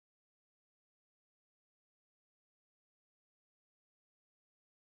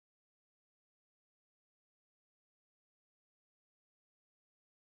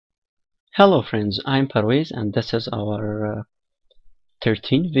Hello friends, I'm Parvez and this is our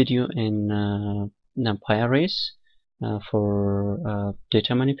 13th video in Numpy arrays for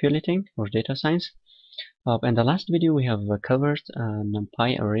data manipulating or data science. In the last video we have covered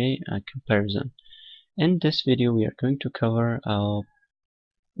Numpy array comparison. In this video we are going to cover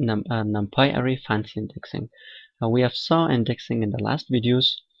Numpy array fancy indexing. We have saw indexing in the last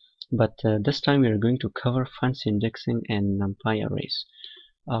videos, but this time we are going to cover fancy indexing in Numpy arrays.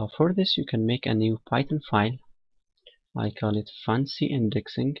 For this you can make a new Python file. I call it fancy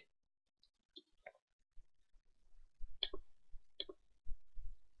indexing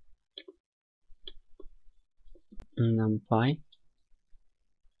numpy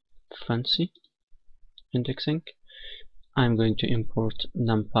fancy indexing. I'm going to import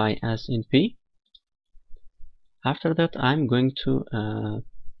numpy as np. After that I'm going to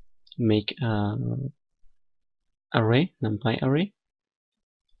make array, numpy array,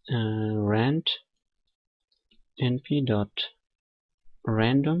 rand np dot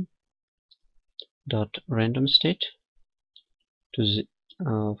random dot random state to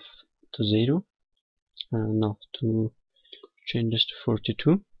 0, no, to change this to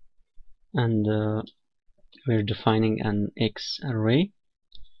 42, and we're defining an x array,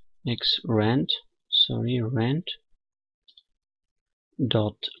 rand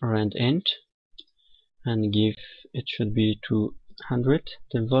dot rand int, and give it should be 200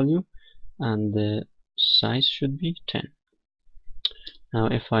 the value, and the size should be 10. Now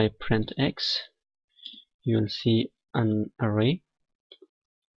if I print x, you'll see an array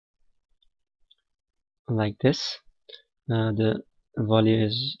like this. The value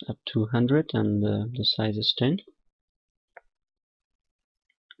is up to 100 and the size is 10.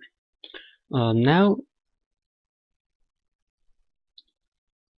 Now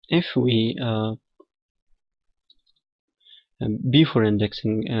if we before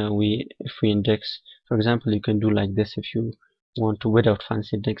indexing, if we index, for example, you can do like this if you want to without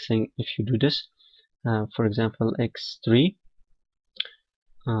fancy indexing. If you do this, for example, x3,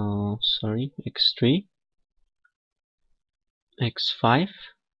 x5,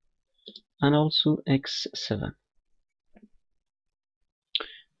 and also x7.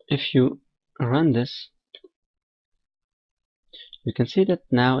 If you run this, you can see that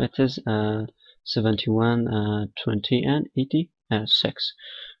now it is 71, 20, and 86.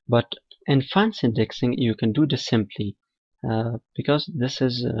 But in fancy indexing, you can do this simply because this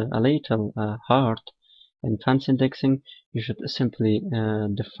is a little hard. In fancy indexing, you should simply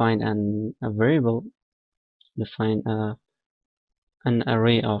define a variable, define an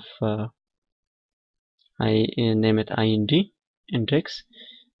array of I name it ind index,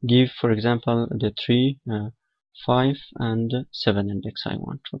 give for example the 3, 5, and 7 index I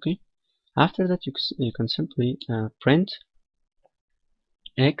want. Okay, after that you can simply print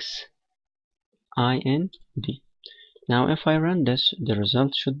x ind. Now if I run this, the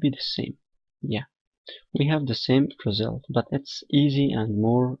result should be the same. Yeah, we have the same result, but it's easy and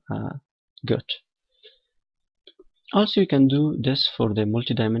more good. Also you can do this for the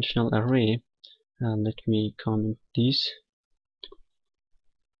multidimensional array. Let me comment these.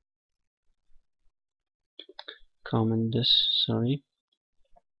 Comment this, sorry.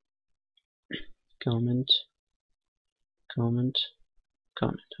 Comment.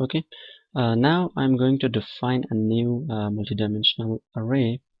 Okay, now I'm going to define a new multidimensional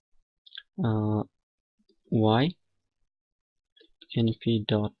array, y np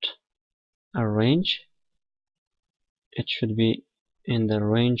dot arrange. It should be in the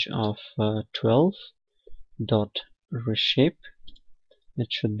range of 12 dot reshape. It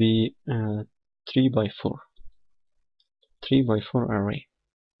should be 3 by 4 array.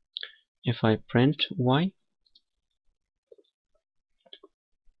 If I print y,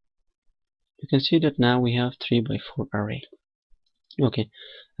 you can see that now we have 3 by 4 array. Okay,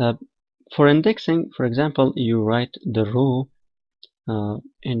 for indexing, for example, you write the row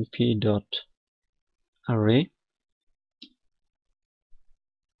np dot array,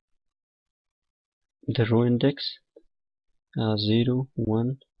 the row index 0,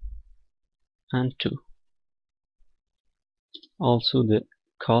 1, and 2. Also the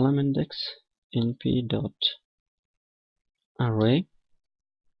column index np dot array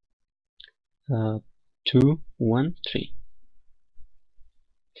 2, 1, 3.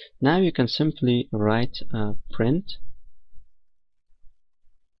 Now you can simply write print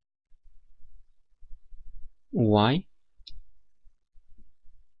y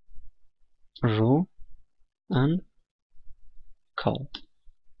row and col.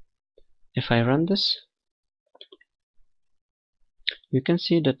 If I run this, you can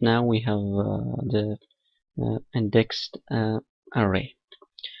see that now we have the indexed array.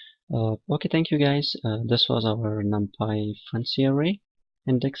 Okay, thank you guys. This was our NumPy fancy array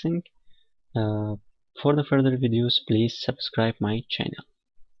indexing. For the further videos, please subscribe my channel.